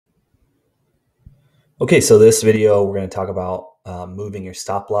Okay, so this video, we're going to talk about moving your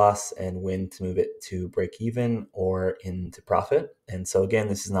stop loss and when to move it to break even or into profit. And so again,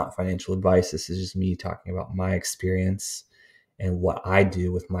 this is not financial advice. This is just me talking about my experience and what I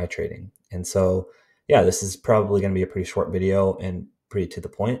do with my trading. And so, yeah, this is probably going to be a pretty short video and pretty to the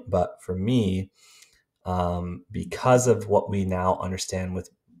point. But for me, because of what we now understand with,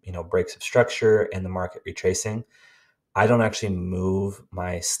 breaks of structure and the market retracing, I don't actually move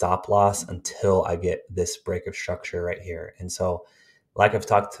my stop loss until I get this break of structure right here. And so, like I've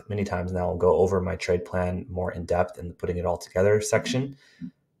talked many times now, I'll go over my trade plan more in depth in the putting it all together section.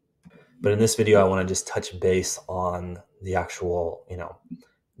 But in this video, I want to just touch base on the actual,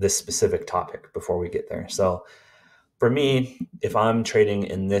 this specific topic before we get there. So for me, if I'm trading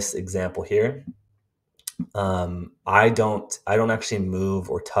in this example here, I don't actually move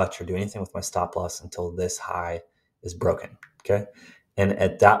or touch or do anything with my stop loss until this high is broken. Okay. And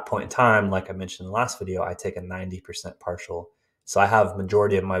at that point in time, like I mentioned in the last video, I take a 90% partial. So I have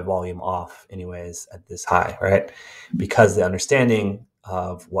majority of my volume off anyways at this high, right? Because the understanding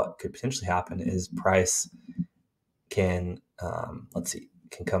of what could potentially happen is price can,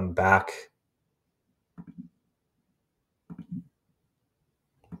 can come back.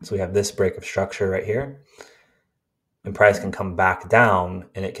 So we have this break of structure right here. And price can come back down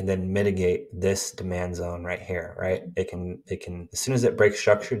and it can then mitigate this demand zone right here, right? It can, as soon as it breaks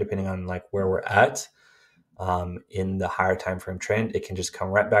structure, depending on like where we're at in the higher time frame trend, it can just come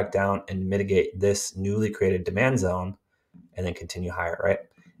right back down and mitigate this newly created demand zone and then continue higher, right?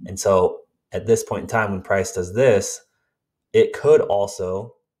 And so at this point in time, when price does this, it could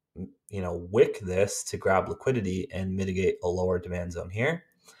also, wick this to grab liquidity and mitigate a lower demand zone here.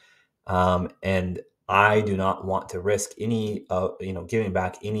 And I do not want to risk any, giving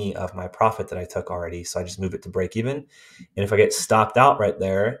back any of my profit that I took already. So I just move it to break even. And if I get stopped out right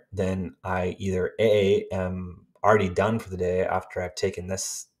there, then I either A, am already done for the day after I've taken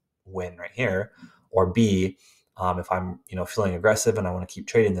this win right here, or B, if I'm, feeling aggressive and I want to keep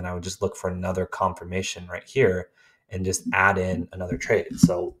trading, then I would just look for another confirmation right here and just add in another trade.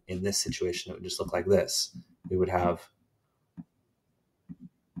 So in this situation, it would just look like this. We would have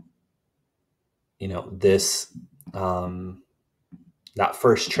this, that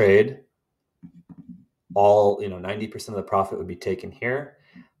first trade, all, 90% of the profit would be taken here.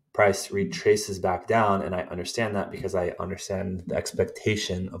 Price retraces back down. And I understand that because I understand the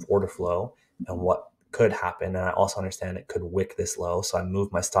expectation of order flow and what could happen. And I also understand it could wick this low. So I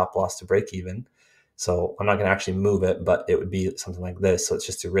move my stop loss to break even. So I'm not going to actually move it, but it would be something like this. So it's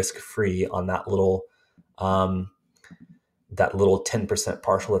just a risk free on that little 10%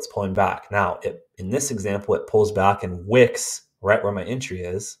 partial that's pulling back. Now, in this example, it pulls back and wicks right where my entry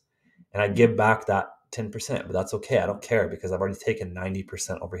is, and I give back that 10%, but that's okay. I don't care because I've already taken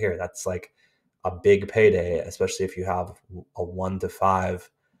 90% over here. That's like a big payday, especially if you have a 1 to 5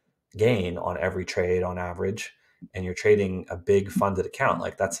 gain on every trade on average, and you're trading a big funded account.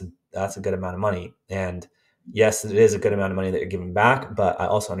 Like that's a good amount of money. And yes, it is a good amount of money that you're giving back, but I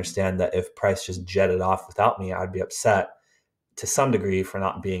also understand that if price just jetted off without me, I'd be upset to some degree for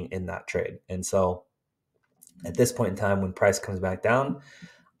not being in that trade. And so at this point in time, when price comes back down,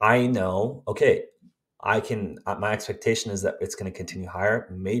 I know, okay, my expectation is that it's going to continue higher.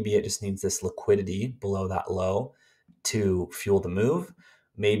 Maybe it just needs this liquidity below that low to fuel the move.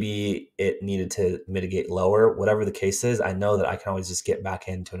 Maybe it needed to mitigate lower. Whatever the case is, I know that I can always just get back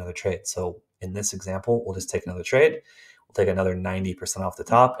into another trade. So in this example, we'll just take another trade. We'll take another 90% off the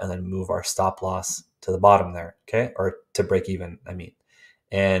top and then move our stop loss to the bottom there, okay? Or to break even, I mean.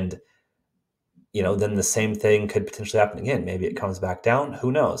 And, then the same thing could potentially happen again. Maybe it comes back down.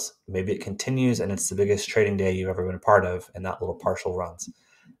 Who knows? Maybe it continues and it's the biggest trading day you've ever been a part of and that little partial runs.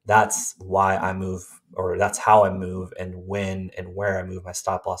 That's why I move, or that's how I move and when and where I move my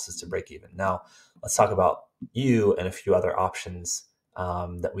stop losses to break even. Now, let's talk about you and a few other options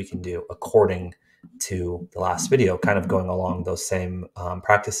that we can do according to the last video, kind of going along those same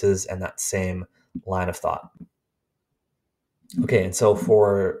practices and that same line of thought. Okay, and so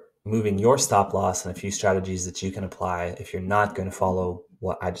for moving your stop loss and a few strategies that you can apply if you're not going to follow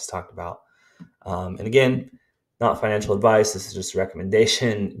what I just talked about. And again, not financial advice. This is just a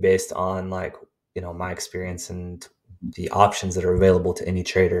recommendation based on my experience and the options that are available to any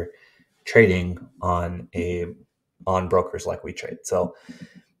trader trading on brokers like we trade. So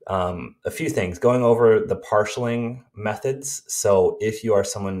a few things going over the partialing methods. So if you are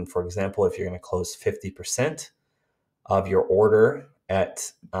someone, for example, if you're going to close 50% of your order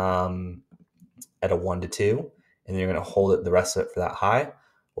at a 1 to 2, and you're going to hold it the rest of it for that high,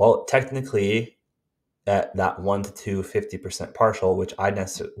 well, technically at that 1 to 2 50% partial, which I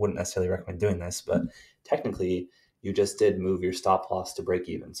wouldn't necessarily recommend doing this, but technically you just did move your stop loss to break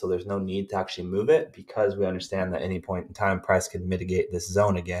even. So there's no need to actually move it, because we understand that at any point in time, price could mitigate this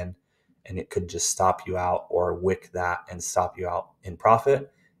zone again, and it could just stop you out or wick that and stop you out in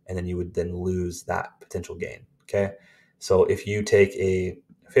profit. And then you would then lose that potential gain. Okay. So if you take a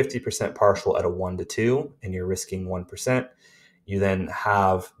 50% partial at a 1 to 2 and you're risking 1%, you then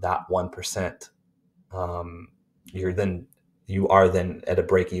have that 1%. You are then at a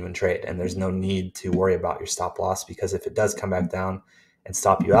break-even trade, and there's no need to worry about your stop loss, because if it does come back down and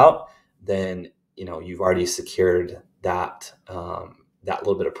stop you out, then you've already secured that that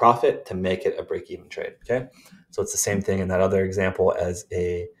little bit of profit to make it a break-even trade. Okay, so it's the same thing in that other example as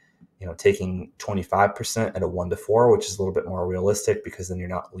a taking 25% at a 1 to 4, which is a little bit more realistic, because then you're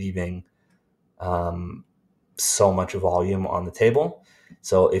not leaving so much volume on the table.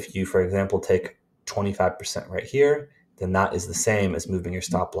 So if you, for example, take 25% right here, then that is the same as moving your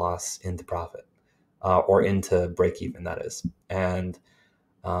stop loss into profit, or into break even, that is. And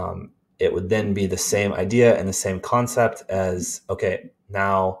it would then be the same idea and the same concept as, okay,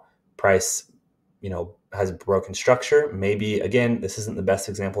 now price has broken structure. Maybe, again, this isn't the best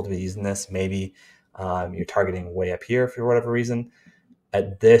example to be using this. Maybe you're targeting way up here for whatever reason.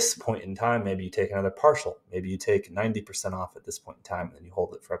 At this point in time, maybe you take another partial. Maybe you take 90% off at this point in time, and then you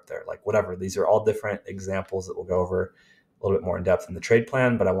hold it for up there. Like, whatever. These are all different examples that we'll go over a little bit more in depth in the trade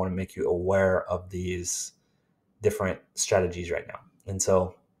plan, but I want to make you aware of these different strategies right now. And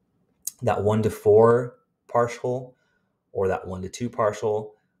so that 1 to 4 partial or that 1 to 2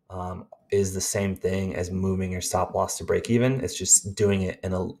 partial is the same thing as moving your stop loss to break even. It's just doing it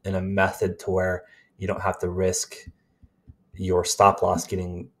in a method to where you don't have to risk your stop loss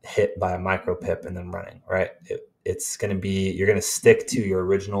getting hit by a micro pip and then running, right? It's going to be, you're going to stick to your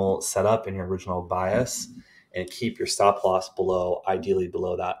original setup and your original bias, and keep your stop loss below, ideally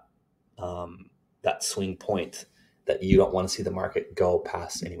below that that swing point that you don't want to see the market go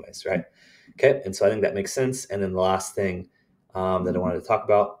past anyways, right? Okay, and so I think that makes sense. And then the last thing that I wanted to talk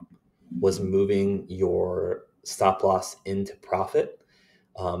about was moving your stop loss into profit.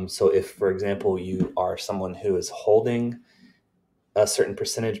 So if, for example, you are someone who is holding a certain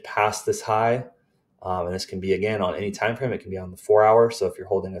percentage past this high, and this can be, again, on any time frame. It can be on the 4 hour. So if you're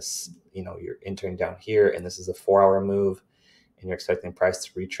holding this, you're entering down here, and this is a 4 hour move, and you're expecting price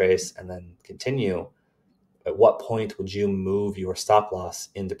to retrace and then continue, at what point would you move your stop loss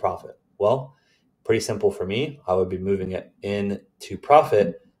into profit? Well, pretty simple for me. I would be moving it into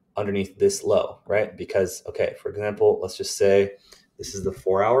profit underneath this low, right? Because, okay, for example, let's just say this is the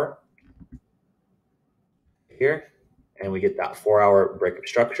 4 hour here, and we get that 4 hour break of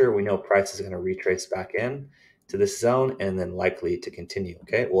structure. We know price is going to retrace back in to this zone and then likely to continue.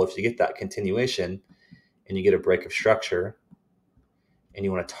 Okay, well, if you get that continuation and you get a break of structure and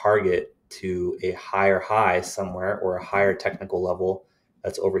you want to target to a higher high somewhere, or a higher technical level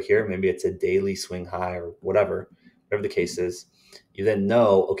that's over here, maybe it's a daily swing high or whatever the case is, you then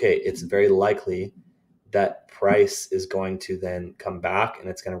know, okay, it's very likely that price is going to then come back and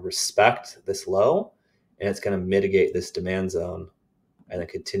it's going to respect this low, and it's going to mitigate this demand zone and then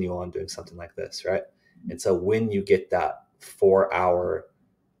continue on doing something like this, right? And so when you get that 4 hour,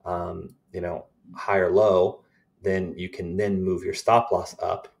 higher low, then you can then move your stop loss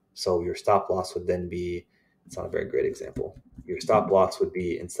up. So your stop loss would then be, it's not a very great example. Your stop loss would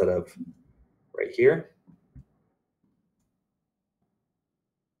be, instead of right here,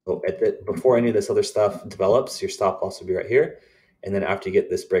 so before any of this other stuff develops, your stop loss would be right here. And then after you get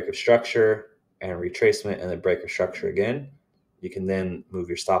this break of structure and retracement and then break of structure again, you can then move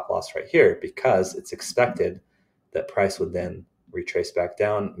your stop loss right here, because it's expected that price would then retrace back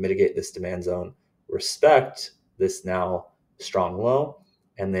down, mitigate this demand zone, respect this now strong low,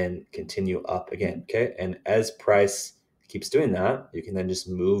 and then continue up again. Okay, and as price keeps doing that, you can then just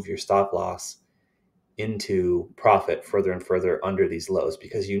move your stop loss into profit further and further under these lows,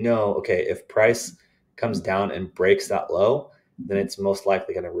 because okay, if price comes down and breaks that low, then it's most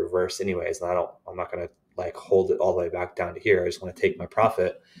likely going to reverse anyways. And I'm not going to hold it all the way back down to here. I just want to take my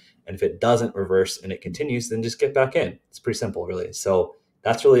profit. And if it doesn't reverse and it continues, then just get back in. It's pretty simple, really. So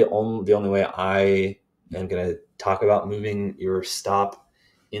that's really the only way I am going to talk about moving your stop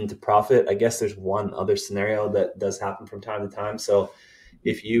into profit. I guess there's one other scenario that does happen from time to time. So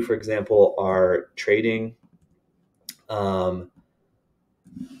if you, for example, are trading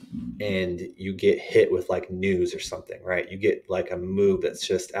and you get hit with news or something, right? You get a move that's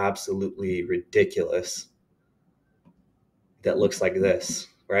just absolutely ridiculous that looks like this,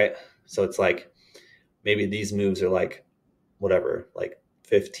 right? So it's maybe these moves are whatever,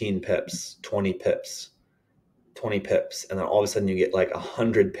 15 pips, 20 pips, 20 pips, and then all of a sudden you get like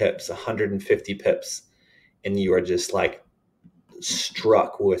 100 pips, 150 pips, and you are just like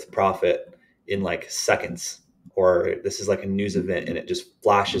struck with profit in like seconds. Or this is like a news event and it just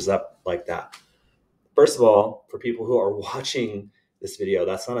flashes up like that. First of all, for people who are watching this video,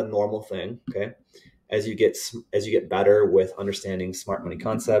 that's not a normal thing. Okay. As you get better with understanding smart money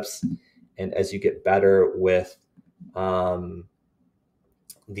concepts, and as you get better with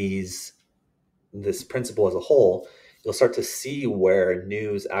this principle as a whole, you'll start to see where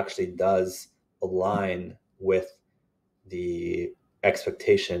news actually does align with the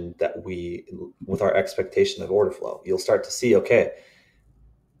expectation with our expectation of order flow. You'll start to see, okay,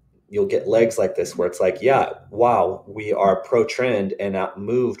 you'll get legs like this where it's like, yeah, wow, we are pro trend and that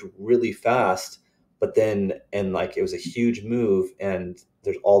moved really fast, but then, and like it was a huge move and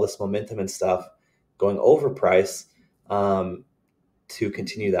there's all this momentum and stuff going over price to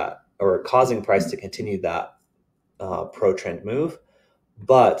continue that, or causing price to continue that pro trend move.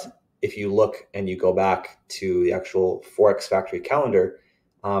 But if you look and you go back to the actual Forex factory calendar,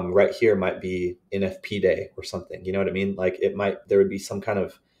 right here might be NFP day or something. You know what I mean? Like there would be some kind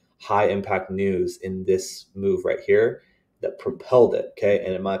of high impact news in this move right here that propelled it. Okay.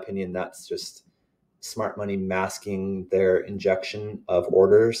 And in my opinion, that's just smart money masking their injection of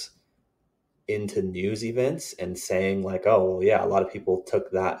orders into news events and saying like, oh, well, yeah, a lot of people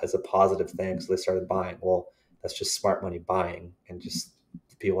took that as a positive thing, so they started buying. Well, that's just smart money buying, and just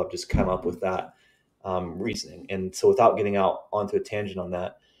people have just come up with that reasoning. And so without getting out onto a tangent on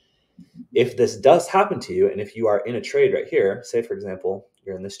that, if this does happen to you, and if you are in a trade right here, say for example,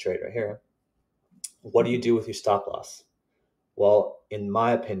 you're in this trade right here, what do you do with your stop loss? Well, in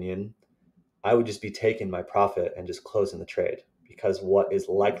my opinion, I would just be taking my profit and just closing the trade, because what is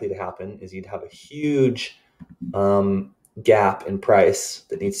likely to happen is you'd have a huge gap in price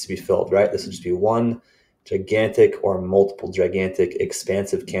that needs to be filled, right? This would just be one gigantic or multiple gigantic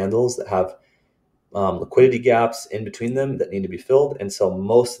expansive candles that have liquidity gaps in between them that need to be filled. And so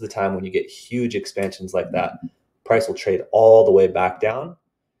most of the time when you get huge expansions like that, price will trade all the way back down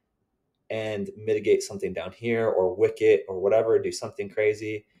and mitigate something down here, or wick it or whatever, do something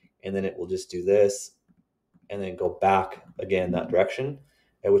crazy, and then it will just do this and then go back again that direction,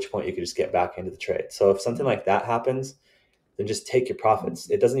 at which point you could just get back into the trade. So if something like that happens, then just take your profits.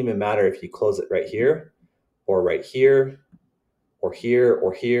 It doesn't even matter if you close it right here or right here or here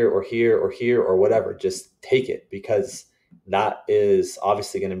or here or here or here or whatever. Just take it, because that is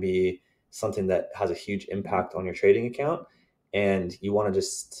obviously going to be something that has a huge impact on your trading account. And you want to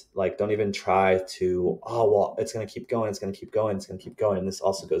just like, don't even try to, oh, well, it's going to keep going, it's going to keep going, it's going to keep going. And this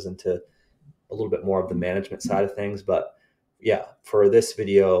also goes into a little bit more of the management side of things. But yeah, for this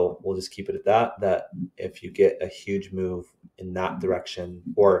video, we'll just keep it at that if you get a huge move in that direction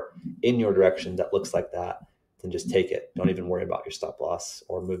or in your direction that looks like that, then just take it. Don't even worry about your stop loss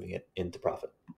or moving it into profit.